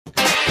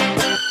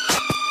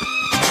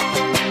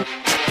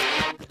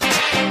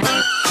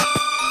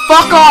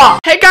fuck off!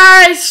 Hey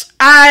guys,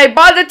 I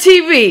bought the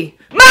TV.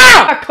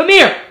 Ma! Come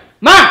here!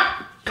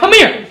 Ma! Come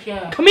here!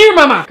 Come here,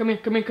 Mama! Come here,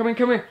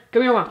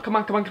 Mama. Come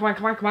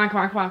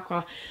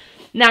on.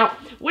 Now,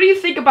 what do you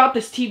think about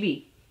this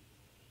TV?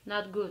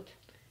 Not good.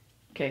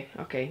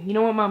 Okay. You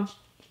know what, Mom?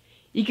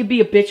 You could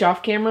be a bitch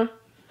off camera,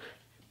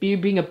 but you're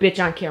being a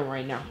bitch on camera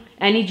right now.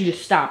 I need you to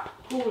stop.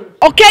 Cool.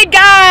 Okay,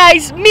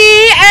 guys,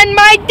 me and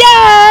my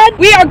dad,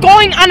 we are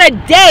going on a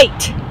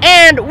date,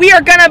 and we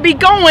are gonna be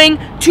going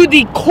to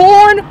the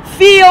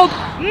cornfield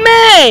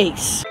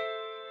maze.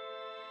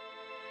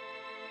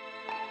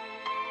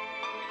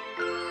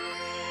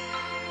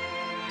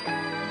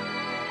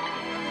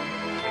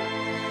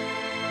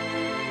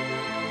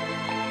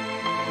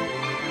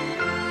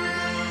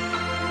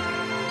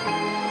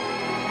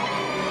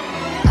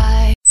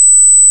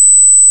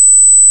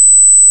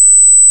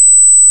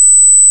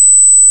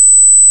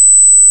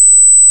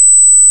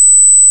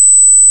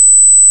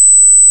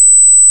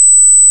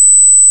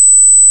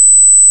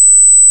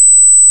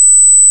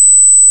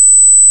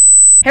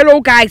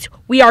 Hello guys,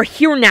 we are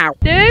here now.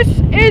 This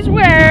is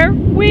where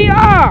we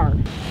are.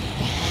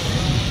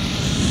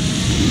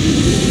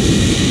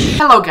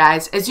 Hello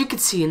guys, as you can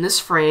see in this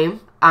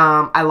frame,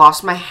 I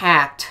lost my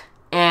hat.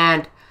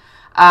 And,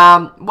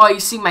 well, you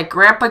see, my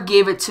grandpa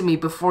gave it to me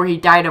before he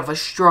died of a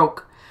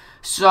stroke.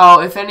 So,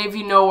 if any of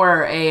you know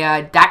where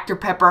a Dr.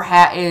 Pepper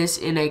hat is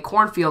in a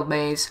cornfield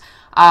maze,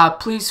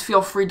 please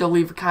feel free to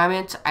leave a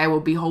comment. I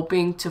will be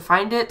hoping to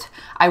find it.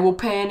 I will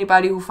pay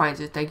anybody who finds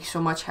it. Thank you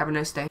so much. Have a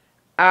nice day.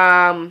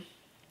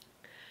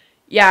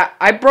 Yeah,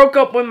 I broke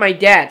up with my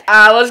dad.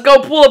 Let's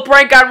go pull a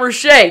prank on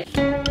Roche.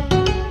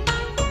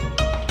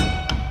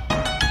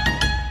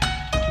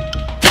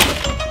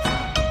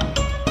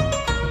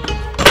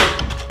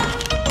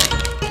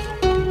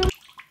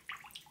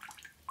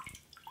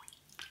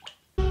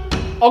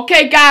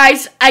 Okay,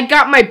 guys, I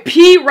got my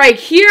pee right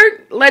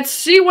here. Let's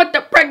see what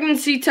the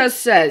pregnancy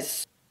test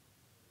says.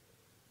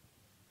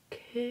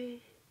 Okay.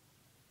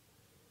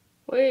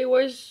 Wait,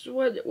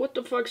 what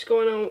the fuck's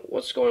going on?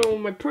 What's going on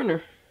with my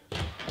printer?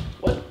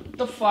 What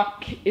the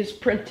fuck is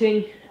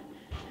printing?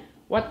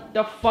 What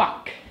the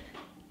fuck?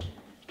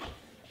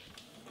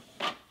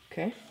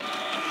 Okay.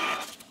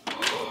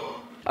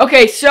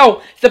 Okay,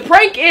 so the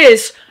prank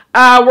is,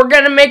 we're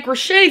gonna make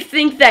Roche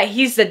think that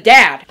he's the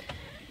dad.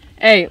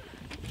 Hey,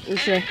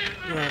 Roche.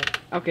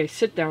 Okay,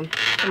 sit down.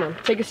 Come on,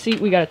 take a seat.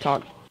 We gotta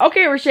talk.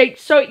 Okay, Roche.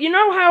 So you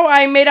know how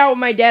I made out with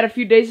my dad a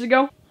few days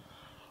ago?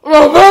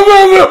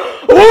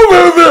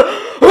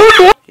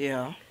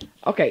 Yeah.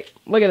 Okay,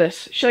 look at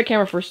this. Show the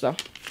camera first, though.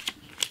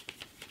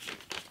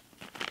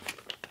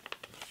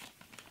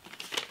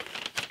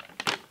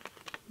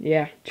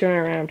 Yeah, turn it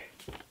around.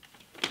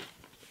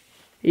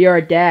 You're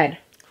a dad.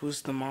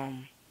 Who's the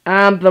mom?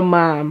 I'm the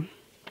mom.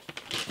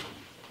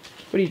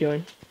 What are you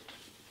doing?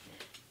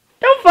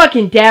 Don't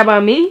fucking dab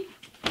on me.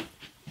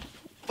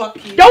 Fuck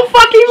you. Don't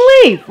fucking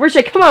leave.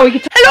 Roche, come on, we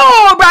can.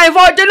 Hello, Brian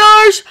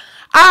Fortuners.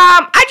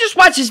 I just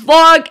watched this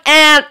vlog,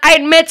 and I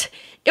admit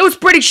it was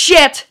pretty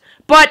shit.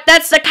 But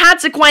that's the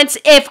consequence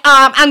if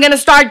I'm gonna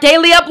start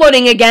daily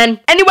uploading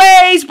again.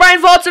 Anyways,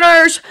 Brian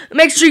Fultoners,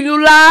 make sure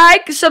you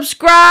like,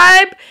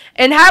 subscribe,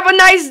 and have a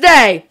nice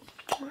day.